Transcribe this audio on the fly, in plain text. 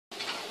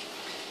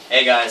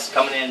Hey guys,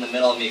 coming in the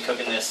middle of me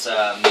cooking this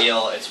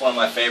meal. It's one of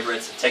my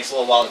favorites. It takes a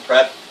little while to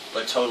prep,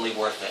 but totally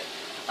worth it.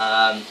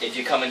 If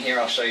you come in here,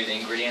 I'll show you the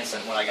ingredients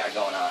and what I got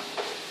going on.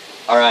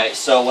 Alright,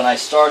 so when I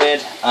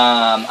started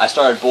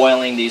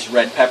boiling these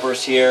red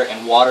peppers here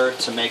in water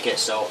to make it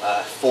so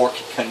a fork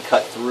can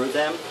cut through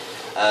them.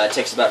 It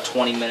takes about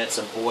 20 minutes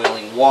of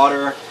boiling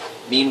water.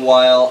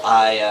 Meanwhile,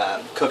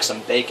 I cooked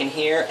some bacon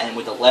here, and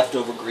with the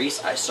leftover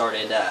grease, I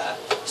started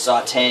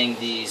sauteing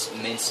these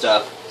minced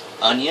up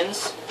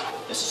onions.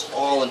 This is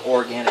all an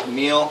organic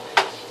meal.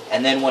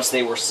 And then once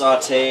they were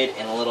sauteed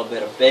in a little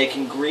bit of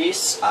bacon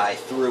grease, I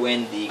threw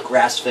in the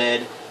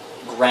grass-fed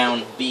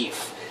ground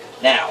beef.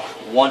 Now,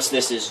 once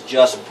this is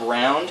just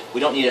browned,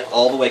 we don't need it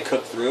all the way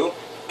cooked through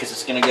because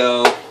it's going to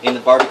go in the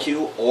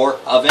barbecue or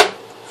oven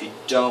if you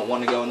don't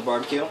want to go in the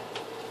barbecue.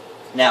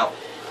 Now,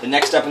 the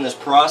next step in this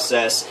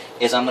process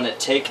is I'm going to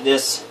take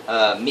this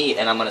meat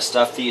and I'm going to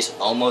stuff these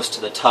almost to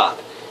the top.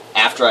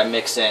 After I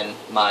mix in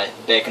my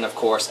bacon, of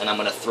course, and I'm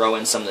going to throw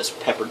in some of this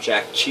pepper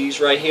jack cheese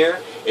right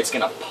here. It's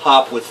going to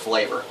pop with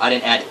flavor. I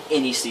didn't add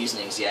any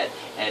seasonings yet,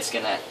 and it's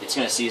going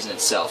to season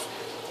itself.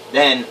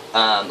 Then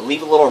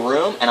leave a little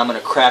room, and I'm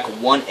going to crack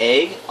one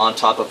egg on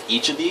top of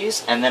each of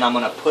these, and then I'm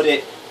going to put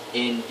it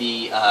in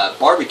the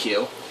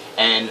barbecue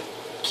and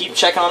keep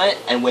checking on it.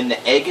 And when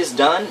the egg is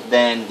done,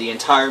 then the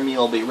entire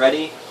meal will be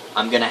ready.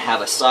 I'm going to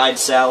have a side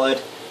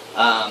salad,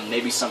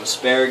 maybe some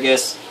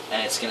asparagus,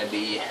 and it's going to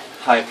be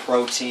high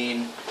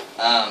protein,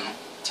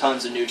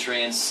 tons of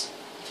nutrients,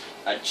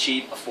 a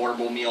cheap,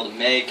 affordable meal to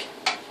make,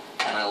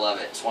 and I love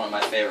it. It's one of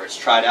my favorites.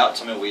 Try it out,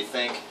 tell me what you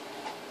think,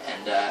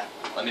 and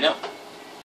let me know.